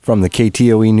From the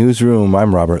KTOE Newsroom,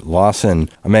 I'm Robert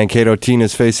Lawson. A Mankato teen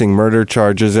is facing murder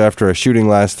charges after a shooting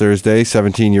last Thursday.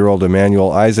 17-year-old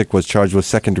Emmanuel Isaac was charged with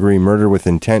second-degree murder with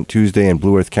intent Tuesday in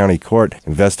Blue Earth County Court.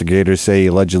 Investigators say he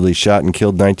allegedly shot and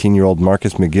killed 19-year-old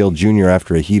Marcus McGill Jr.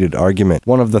 after a heated argument.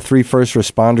 One of the three first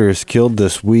responders killed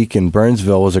this week in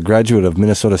Burnsville was a graduate of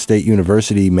Minnesota State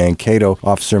University, Mankato.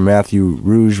 Officer Matthew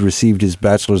Rouge received his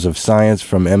Bachelor's of Science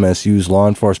from MNSU's law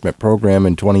enforcement program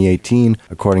in 2018,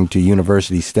 according to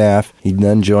university staff. He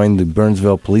then joined the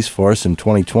Burnsville police force in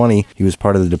 2020. He was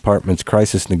part of the department's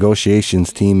crisis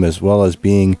negotiations team as well as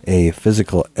being a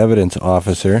physical evidence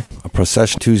officer. A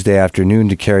procession Tuesday afternoon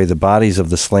to carry the bodies of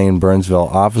the slain Burnsville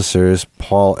officers,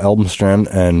 Paul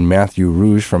Elmstrand and Matthew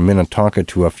Rouge, from Minnetonka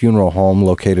to a funeral home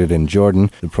located in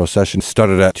Jordan. The procession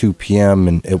started at 2 p.m.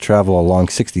 and it will travel along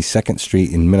 62nd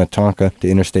Street in Minnetonka to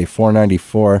Interstate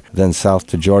 494, then south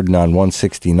to Jordan on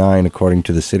 169, according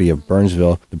to the city of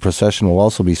Burnsville. The procession will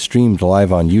also be streamed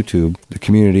live on YouTube. The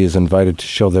community is invited to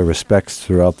show their respects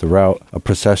throughout the route. A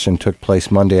procession took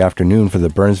place Monday afternoon for the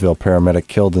Burnsville paramedic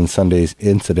killed in Sunday's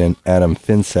incident, Adam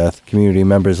Finseth. Community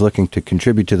members looking to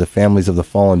contribute to the families of the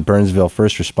fallen Burnsville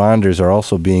first responders are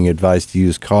also being advised to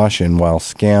use caution while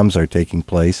scams are taking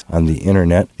place on the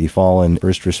internet. The fallen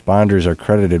first responders are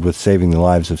credited with saving the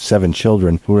lives of 7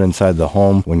 children who were inside the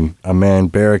home when a man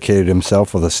barricaded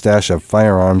himself with a stash of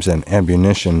firearms and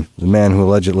ammunition. The man who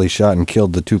allegedly shot and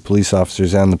killed the 2 police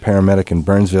officers and the paramedic in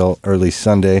Burnsville early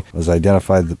Sunday was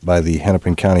identified by the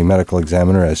Hennepin County Medical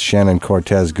Examiner as Shannon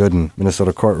Cortez Gooden.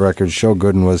 Minnesota court records show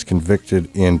Gooden was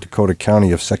convicted in Dakota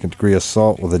County of second-degree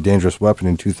assault with a dangerous weapon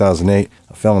in 2008,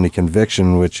 a felony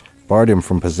conviction which barred him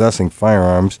from possessing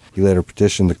firearms. He later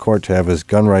petitioned the court to have his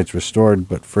gun rights restored,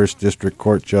 but 1st District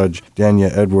Court Judge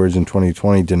Danya Edwards in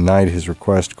 2020 denied his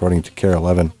request, according to KARE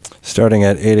 11. Starting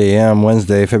at 8 a.m.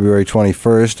 Wednesday, February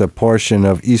 21st, a portion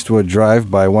of Eastwood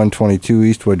Drive by 122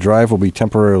 Eastwood Drive will be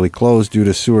temporarily closed due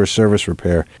to sewer service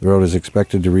repair. The road is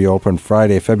expected to reopen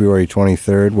Friday, February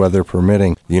 23rd, weather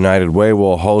permitting. The United Way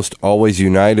will host Always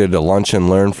United, a lunch and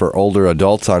learn for older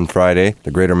adults on Friday.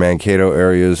 The Greater Mankato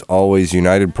area's Always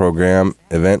United program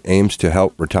event aims to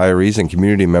help retirees and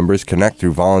community members connect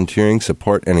through volunteering,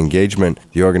 support, and engagement.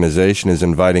 The organization is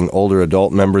inviting older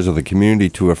adult members of the community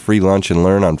to a free lunch and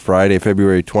learn on Friday,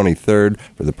 February 23rd.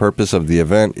 For the purpose of the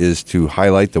event is to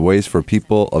highlight the ways for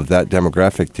people of that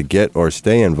demographic to get or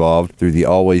stay involved through the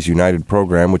Always United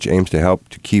program, which aims to help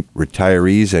to keep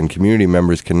retirees and community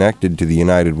members connected to the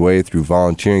United Way through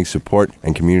volunteering, support,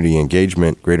 and community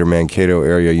engagement. Greater Mankato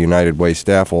Area United Way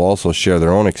staff will also share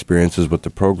their own experiences with the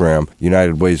program,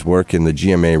 United Way's work in the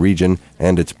GMA region,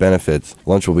 and its benefits.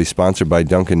 Lunch will be sponsored by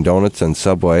Dunkin' Donuts and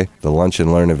Subway. The Lunch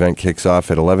and Learn event kicks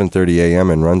off at 11:30 a.m.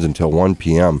 and runs until 1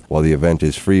 p.m. While the event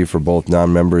is free for both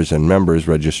non-members and members,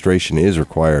 registration is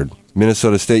required.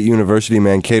 Minnesota State University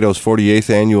Mankato's 48th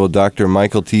annual Dr.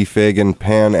 Michael T. Fagan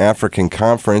Pan-African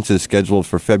Conference is scheduled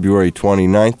for February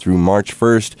 29th through March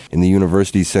 1st in the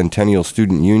university's Centennial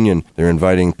Student Union. They're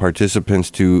inviting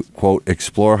participants to, quote,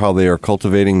 explore how they are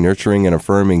cultivating, nurturing, and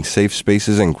affirming safe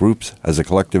spaces and groups as a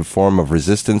collective form of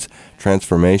resistance,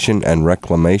 transformation, and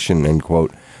reclamation, end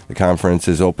quote. The conference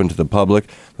is open to the public.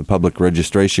 The public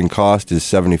registration cost is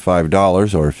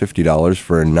 $75 or $50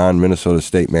 for non-Minnesota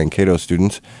State Mankato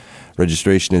students.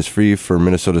 Registration is free for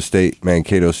Minnesota State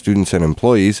Mankato students and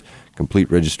employees.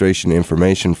 Complete registration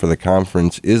information for the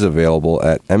conference is available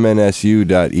at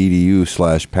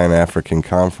mnsu.edu/Pan-African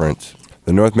Conference.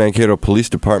 The North Mankato Police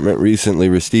Department recently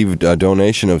received a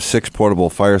donation of 6 portable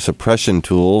fire suppression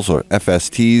tools, or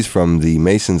FSTs, from the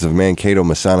Masons of Mankato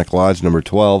Masonic Lodge No.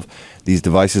 12. These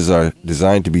devices are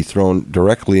designed to be thrown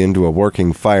directly into a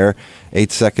working fire.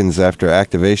 8 seconds after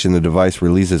activation, the device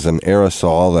releases an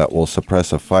aerosol that will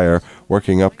suppress a fire,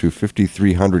 working up to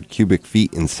 5,300 cubic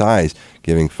feet in size,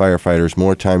 giving firefighters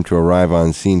more time to arrive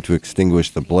on scene to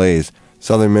extinguish the blaze.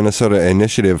 Southern Minnesota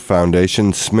Initiative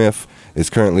Foundation, SMIF, is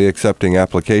currently accepting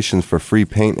applications for free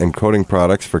paint and coating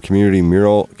products for community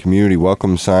mural, community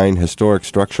welcome sign, historic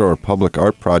structure, or public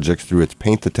art projects through its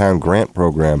Paint the Town grant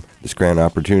program. This grant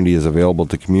opportunity is available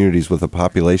to communities with a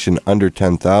population under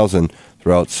 10,000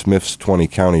 throughout SMIF's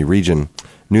 20-county region.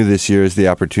 New this year is the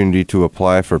opportunity to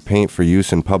apply for paint for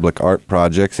use in public art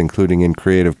projects, including in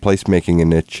creative placemaking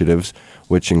initiatives,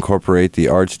 which incorporate the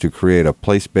arts to create a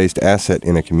place-based asset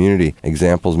in a community.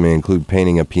 Examples may include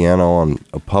painting a piano on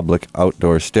a public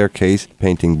outdoor staircase,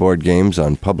 painting board games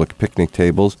on public picnic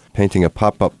tables, painting a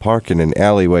pop-up park in an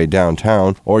alleyway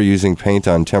downtown, or using paint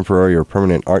on temporary or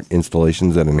permanent art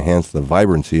installations that enhance the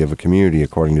vibrancy of a community,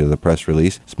 according to the press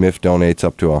release. SMIF donates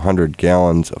up to 100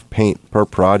 gallons of paint per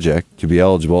project. To be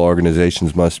eligible,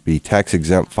 organizations must be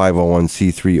tax-exempt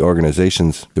 501c3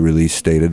 organizations, the release stated.